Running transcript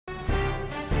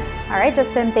All right,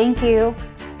 Justin, thank you.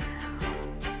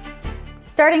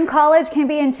 Starting college can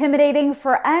be intimidating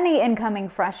for any incoming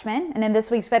freshman, and in this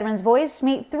week's Veterans Voice,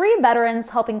 meet 3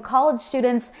 veterans helping college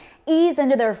students ease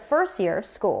into their first year of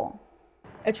school.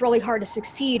 It's really hard to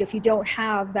succeed if you don't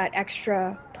have that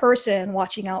extra person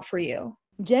watching out for you.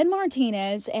 Jen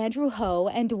Martinez, Andrew Ho,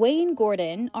 and Dwayne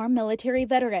Gordon are military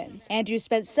veterans. Andrew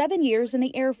spent 7 years in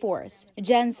the Air Force.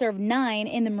 Jen served 9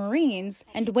 in the Marines,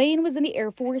 and Dwayne was in the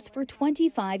Air Force for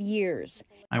 25 years.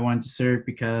 I wanted to serve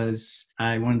because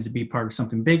I wanted to be part of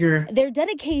something bigger. Their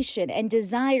dedication and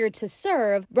desire to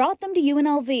serve brought them to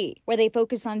UNLV, where they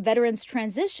focus on veterans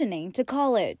transitioning to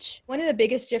college. One of the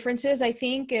biggest differences, I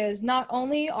think, is not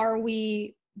only are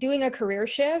we doing a career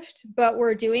shift, but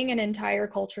we're doing an entire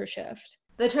culture shift.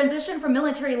 The transition from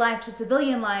military life to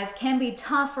civilian life can be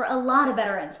tough for a lot of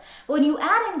veterans. But when you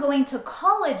add in going to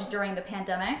college during the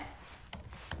pandemic,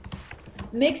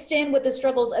 mixed in with the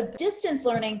struggles of distance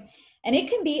learning, and it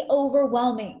can be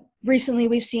overwhelming. Recently,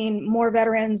 we've seen more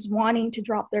veterans wanting to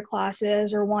drop their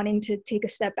classes or wanting to take a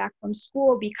step back from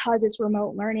school because it's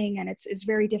remote learning and it's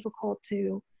very difficult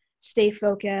to stay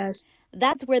focused.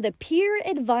 That's where the Peer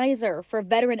Advisor for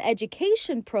Veteran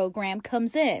Education program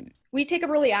comes in. We take a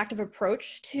really active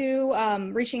approach to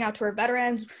reaching out to our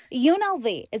veterans.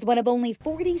 UNLV is one of only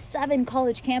 47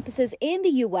 college campuses in the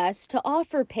U.S. to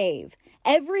offer PAVE.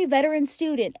 Every veteran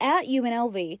student at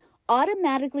UNLV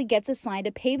automatically gets assigned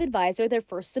a PAVE advisor their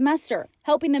first semester,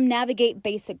 helping them navigate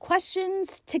basic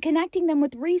questions to connecting them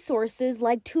with resources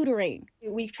like tutoring.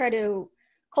 We've tried to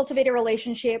cultivate a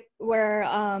relationship where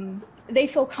they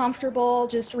feel comfortable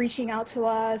just reaching out to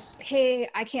us. Hey,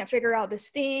 I can't figure out this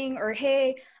thing, or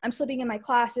hey, I'm slipping in my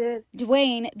classes.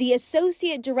 Dwayne, the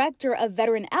Associate Director of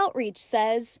Veteran Outreach,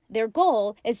 says their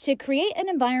goal is to create an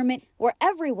environment where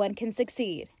everyone can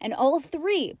succeed. And all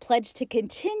 3 pledge to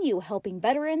continue helping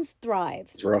veterans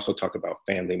thrive. We're also talking about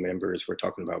family members. We're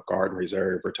talking about Guard and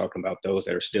Reserve. We're talking about those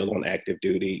that are still on active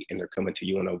duty and they're coming to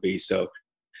UNLV. So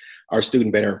our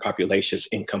student veteran population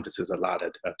encompasses a lot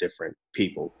of different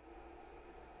people.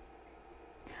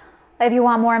 If you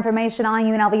want more information on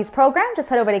UNLV's program, just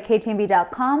head over to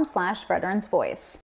ktmv.com/veteransvoice.